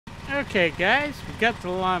Okay guys, we got the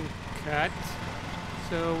lawn cut.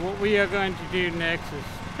 So what we are going to do next is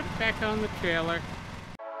put it back on the trailer.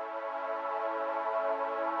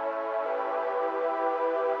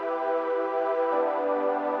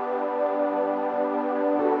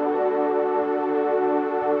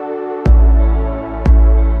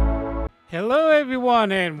 Hello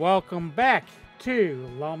everyone and welcome back to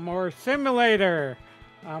Lawn Mowing Simulator.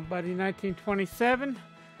 I'm Buddy 1927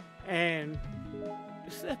 and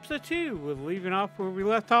this is episode 2. We're leaving off where we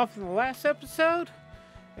left off in the last episode,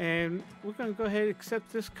 and we're going to go ahead and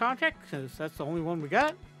accept this contract because that's the only one we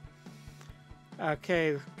got.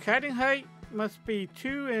 Okay, cutting height must be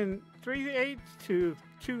 2 3/8 to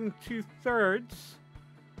 2 2/3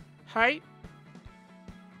 height.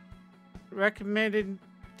 Recommended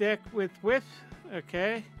deck width.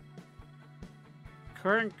 Okay.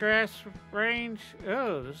 Current grass range.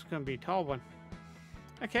 Oh, this is going to be a tall one.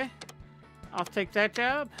 Okay. I'll take that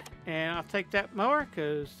job, and I'll take that mower,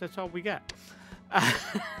 because that's all we got.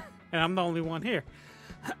 And I'm the only one here.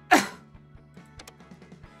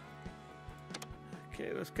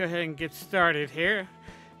 Okay, let's go ahead and get started here.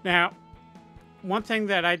 Now, one thing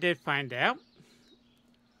that I did find out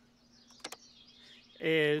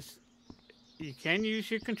is you can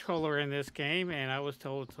use your controller in this game, and I was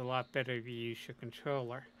told it's a lot better if you use your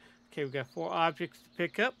controller. Okay, we've got 4 objects to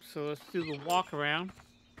pick up, so let's do the walk around.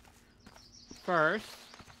 First,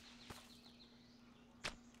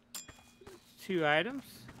 2 items.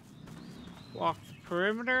 Walk the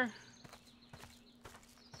perimeter.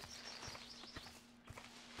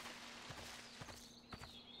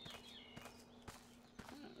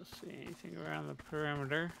 I don't see anything around the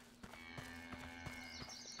perimeter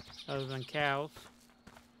other than cows.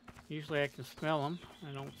 Usually I can smell them.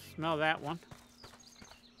 I don't smell that one.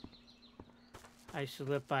 I used to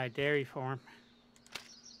live by a dairy farm.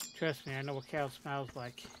 Trust me, I know what cow smells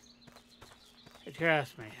like.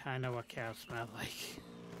 Trust me, I know what cows smell like.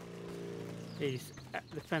 The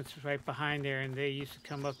fence is right behind there, and they used to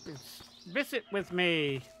come up and visit with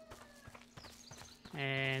me.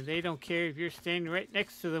 And they don't care if you're standing right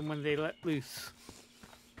next to them when they let loose.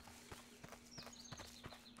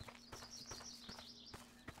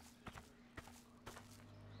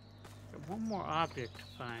 Got one more object to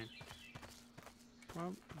find.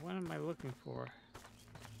 Well, what am I looking for?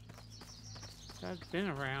 I've been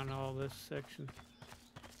around all this section.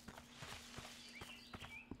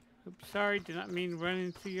 Oops, sorry, did not mean to run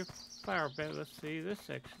into your flower bed. Let's see this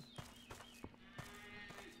section.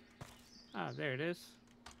 Ah, there it is.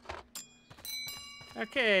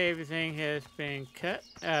 Okay, everything has been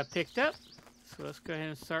picked up. So let's go ahead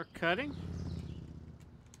and start cutting.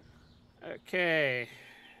 Okay.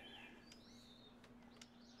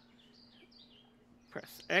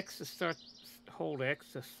 Press X to start, hold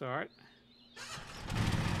X to start.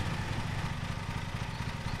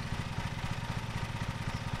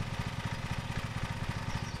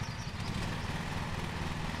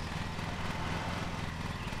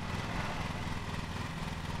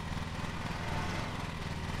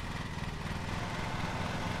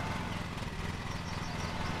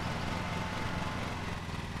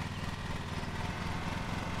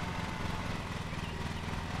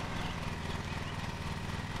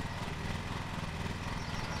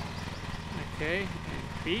 Okay,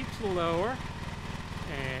 and B to lower,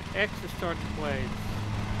 and X to start the blades.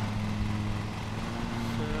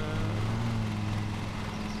 So,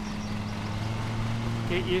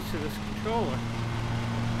 get used to this controller.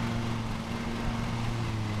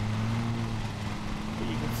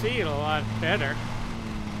 You can see it a lot better.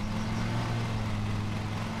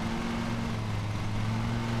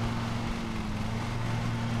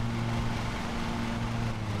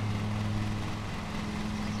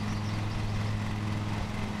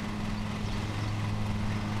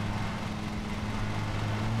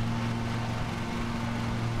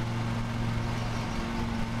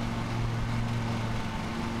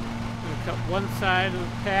 Cut one side of the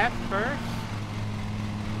path first.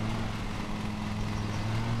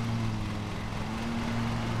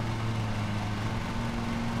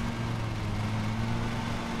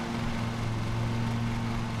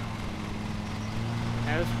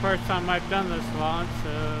 Now, this is the first time I've done this lawn,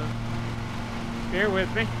 so bear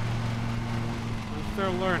with me. I'm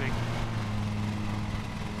still learning.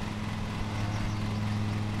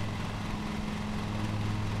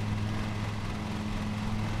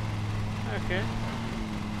 Okay.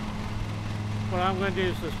 What I'm going to do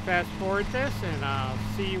is just fast forward this, and I'll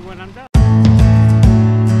see you when I'm done.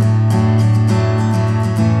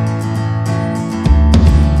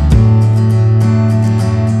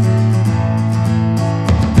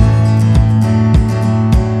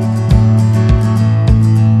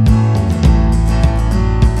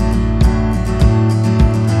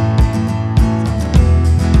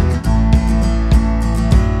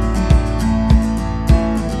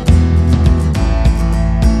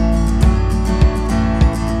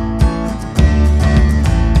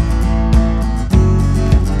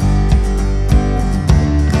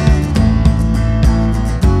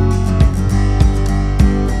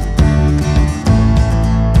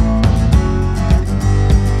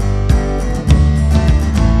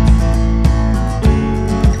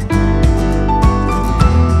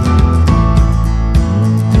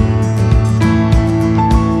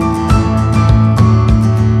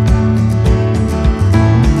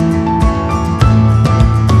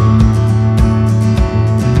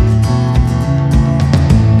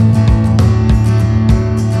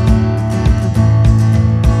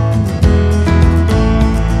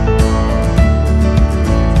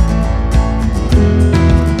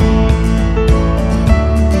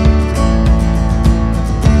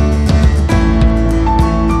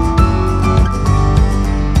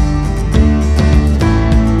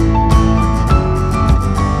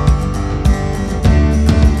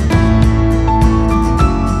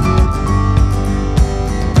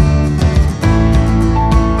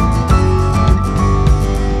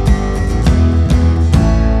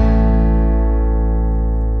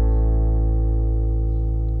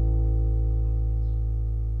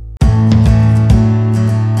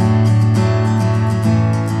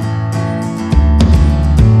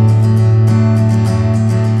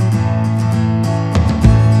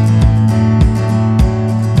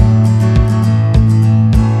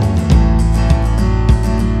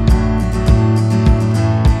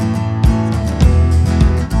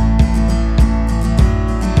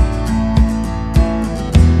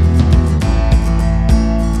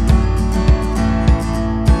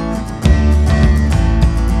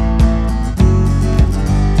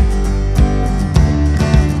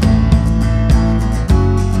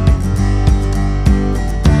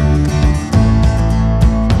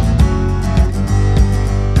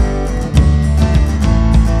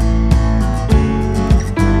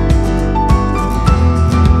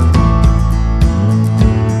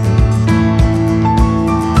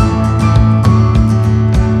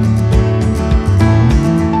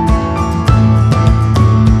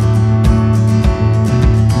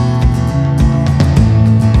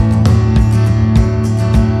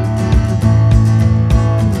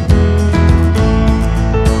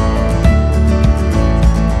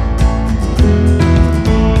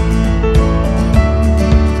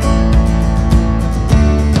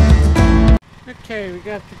 Okay, we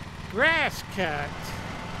got the grass cut.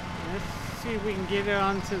 Let's see if we can get it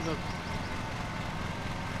onto the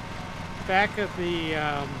back of the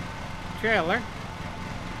trailer.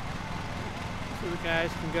 So the guys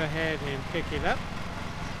can go ahead and pick it up.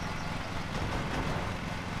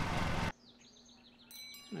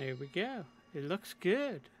 There we go. It looks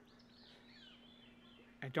good.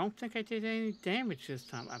 I don't think I did any damage this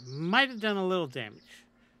time. I might have done a little damage.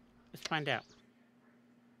 Let's find out.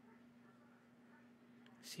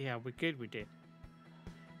 See how good we did.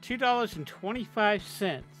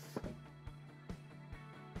 $2.25.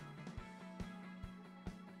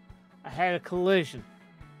 I had a collision.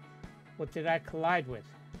 What did I collide with?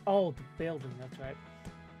 Oh, the building, that's right.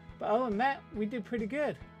 But other than that, we did pretty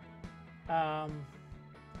good.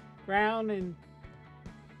 Ground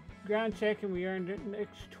checking, we earned an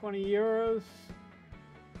extra 20 euros.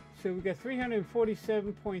 So we got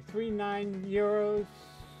 347.39 euros.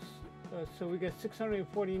 So we got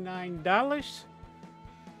 $649.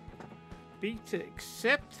 B to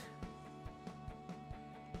accept.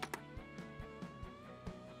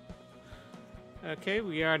 Okay,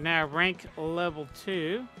 we are now rank level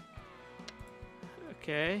 2.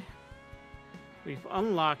 Okay. We've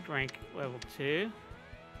unlocked rank level 2.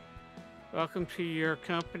 Welcome to your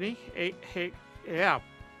company.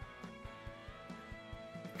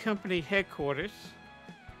 Company headquarters.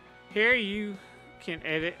 Here you can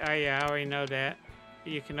edit. Oh yeah, I already know that.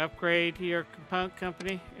 You can upgrade your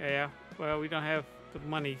company. Yeah, well, we don't have the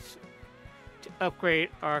money to upgrade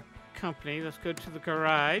our company. Let's go to the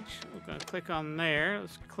garage. We're going to click on there.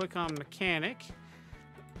 Let's click on mechanic.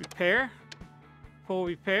 Repair. Full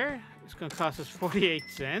repair. It's going to cost us 48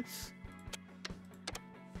 cents.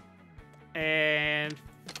 And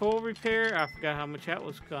full repair, I forgot how much that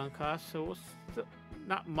was going to cost. So it's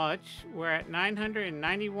not much. We're at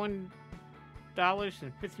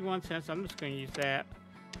 $991.51. I'm just going to use that.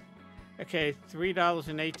 Okay,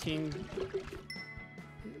 $3.18.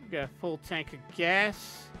 Got a full tank of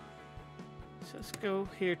gas. So let's go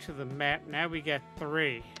here to the map. Now we got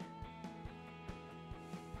 3.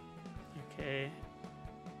 Okay.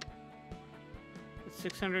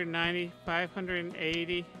 690,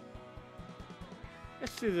 580.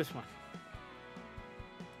 Let's do this one.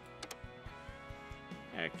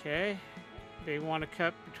 Okay. They want to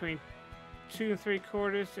cut between 2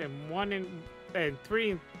 3/4 and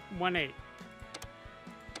 3 1/8.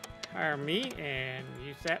 Hire me and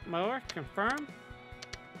use that mower. Confirm.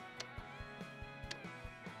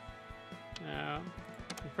 No.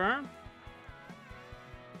 Confirm.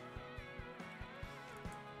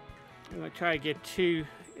 I'm going to try to get 2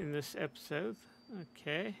 in this episode.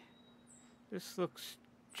 Okay. This looks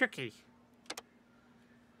tricky.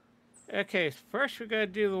 Okay, so first we're going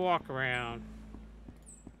to do the walk around.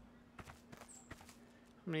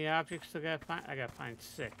 How many objects do I got to find? I got to find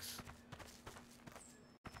 6.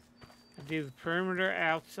 I do the perimeter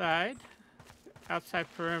outside. Outside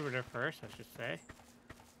perimeter first, I should say.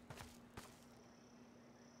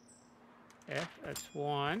 Yeah, that's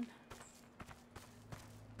 1.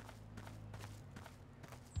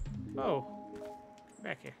 Oh,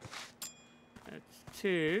 back here. That's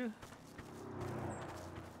 2.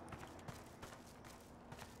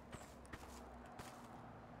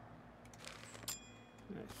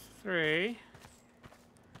 That's 3.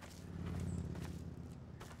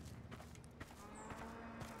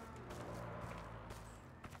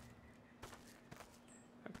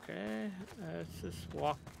 Okay, let's just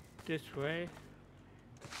walk this way.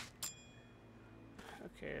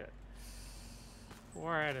 Okay, that's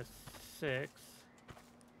 4 out of 6.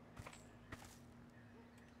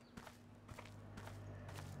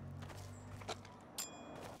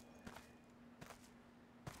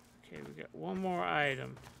 Okay, we got one more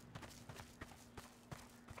item.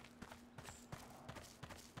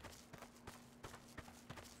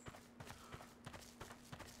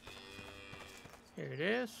 Here it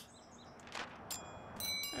is.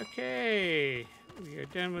 Okay, we are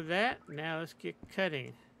done with that. Now let's get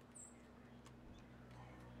cutting.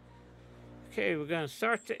 Okay, we're going to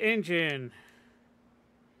start the engine.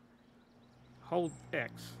 Hold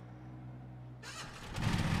X.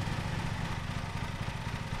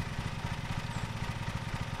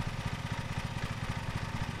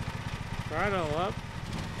 Throttle up.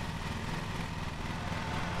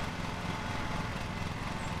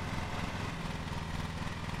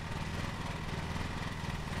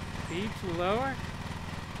 Speed to lower.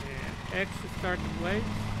 And X to start the blades.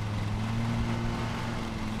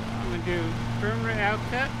 I'm going to do perimeter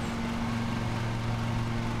outcut.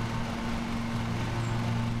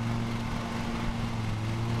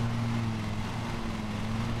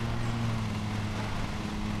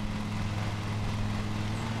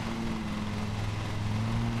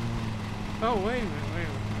 Oh, wait a minute.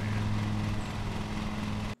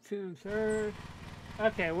 2 1/3.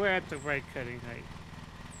 Okay, we're at the right cutting height.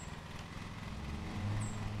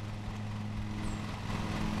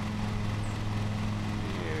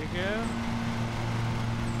 There we go.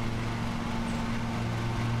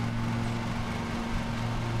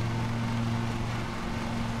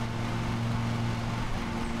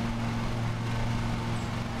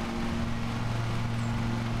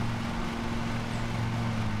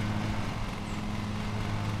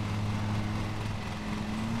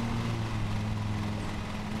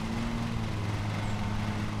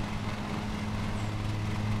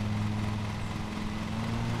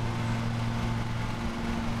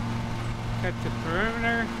 Cut the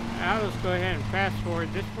perimeter. I'll just go ahead and fast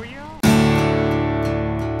forward this for y'all.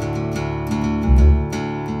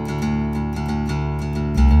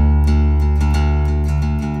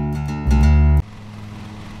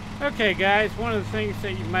 Okay guys, one of the things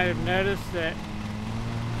that you might have noticed that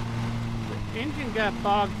the engine got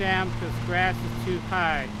bogged down because grass is too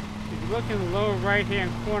high. If you look in the lower right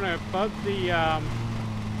hand corner above the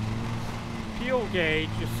fuel gauge,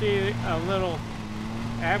 you see a little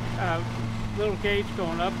gauge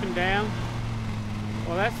going up and down.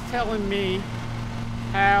 Well, that's telling me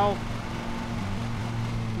how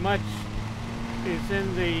much is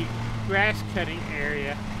in the grass cutting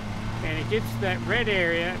area, and it gets to that red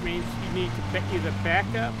area. It means you need to either back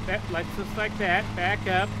up, just like that, back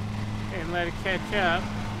up and let it catch up,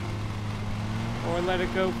 or let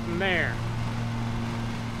it go from there.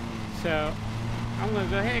 So I'm going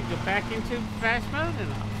to go ahead and go back into fast mode,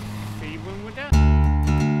 and I'll see you when we're done.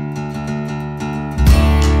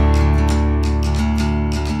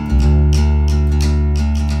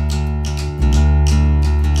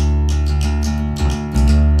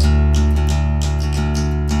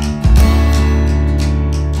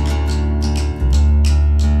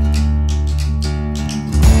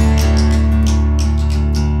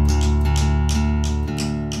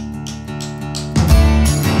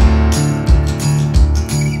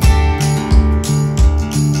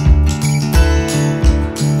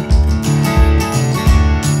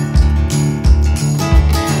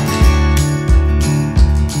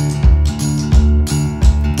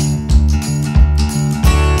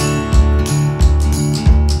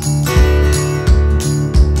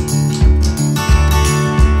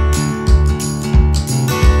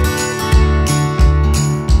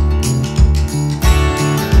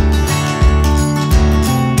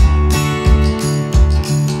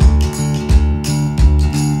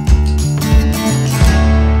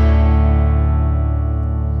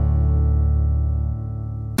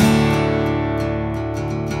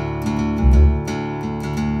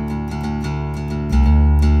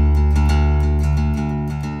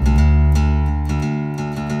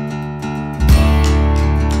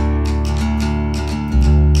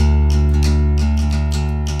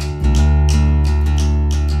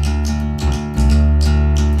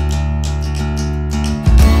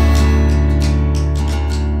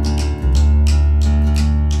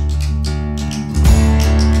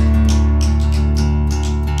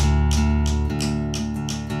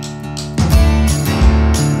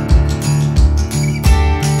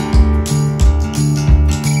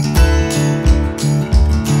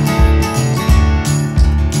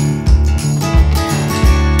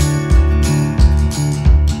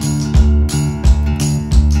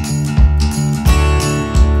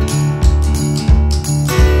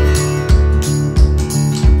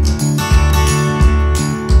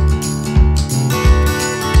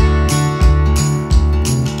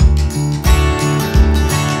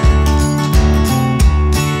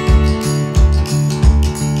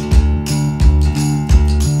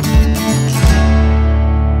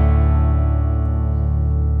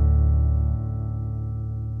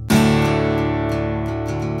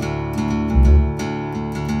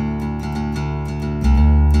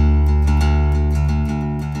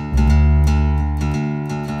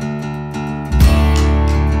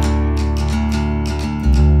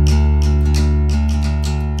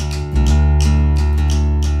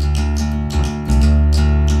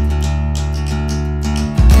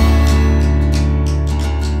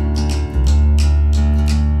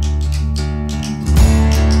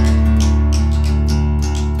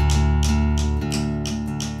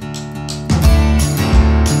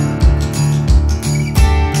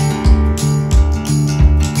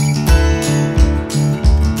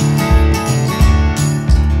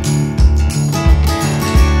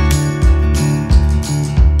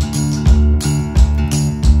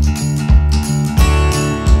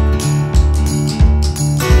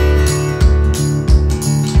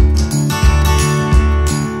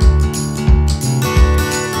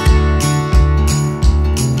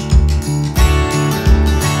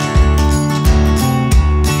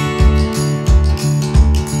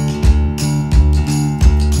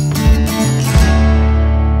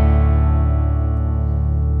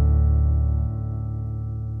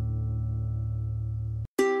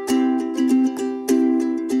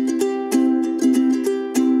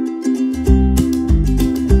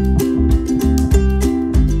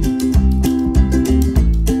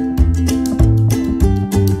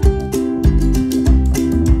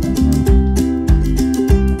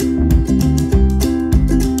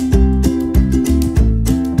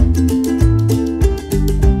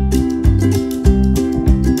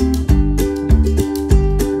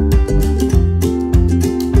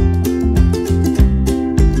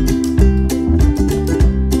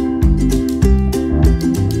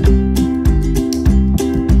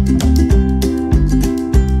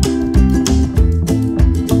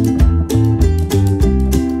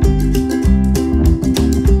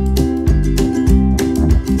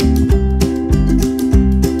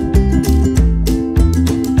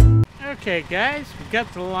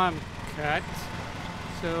 got the lawn cut.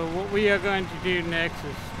 So what we are going to do next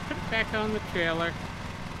is put it back on the trailer.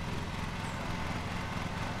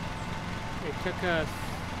 It took us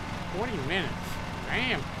 40 minutes.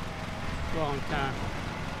 Damn. Long time.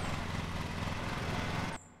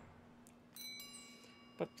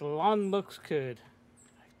 But the lawn looks good.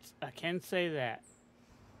 I can say that.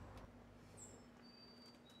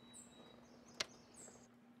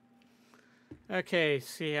 Okay,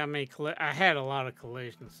 see how many I had a lot of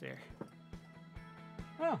collisions there.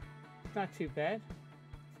 Oh, not too bad.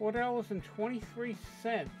 $4.23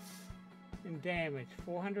 in damage,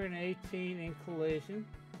 418 in collision,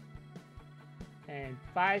 and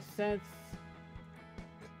 5 cents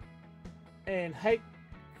in height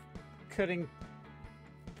cutting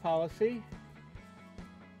policy.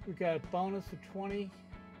 We got a bonus of 20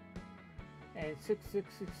 and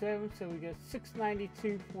 6667, so we got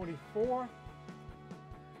 692.44,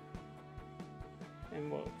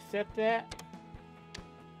 and we'll accept that.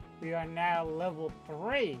 We are now level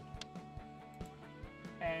 3,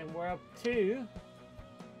 and we're up to,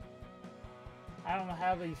 I don't know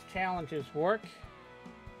how these challenges work,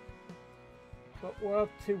 but we're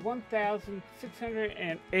up to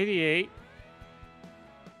 1,688,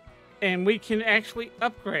 and we can actually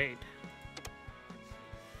upgrade.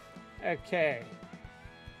 Okay,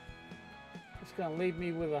 it's gonna leave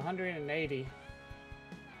me with 180.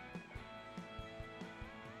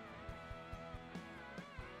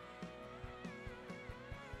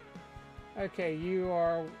 Okay, you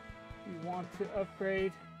want to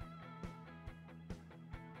upgrade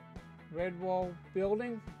red wall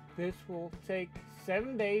building. This will take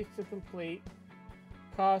 7 days to complete,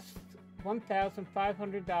 cost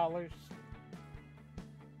 $1,500,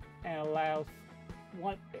 and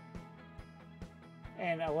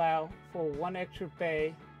allow for 1 extra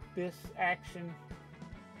bay. This action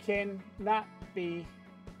cannot be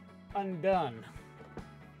undone.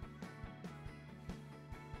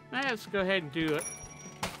 Now let's go ahead and do it.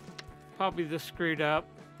 Probably this screwed up.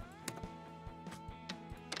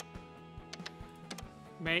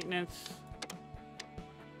 Maintenance.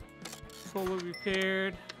 Fully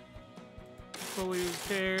repaired. Fully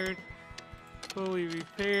repaired. Fully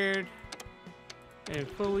repaired. And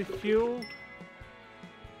fully fueled.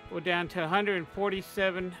 We're down to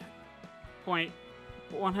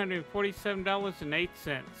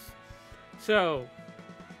 $147.08. So,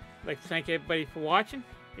 I'd like to thank everybody for watching.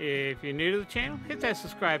 If you're new to the channel, hit that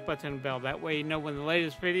subscribe button and bell. That way you know when the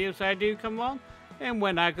latest videos I do come along and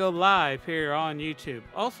when I go live here on YouTube.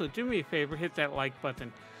 Also, do me a favor, hit that like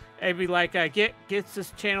button. Every like I get gets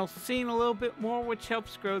this channel seen a little bit more, which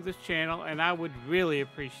helps grow this channel, and I would really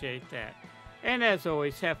appreciate that. And as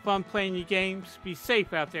always, have fun playing your games, be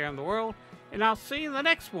safe out there in the world, and I'll see you in the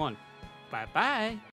next one. Bye-bye.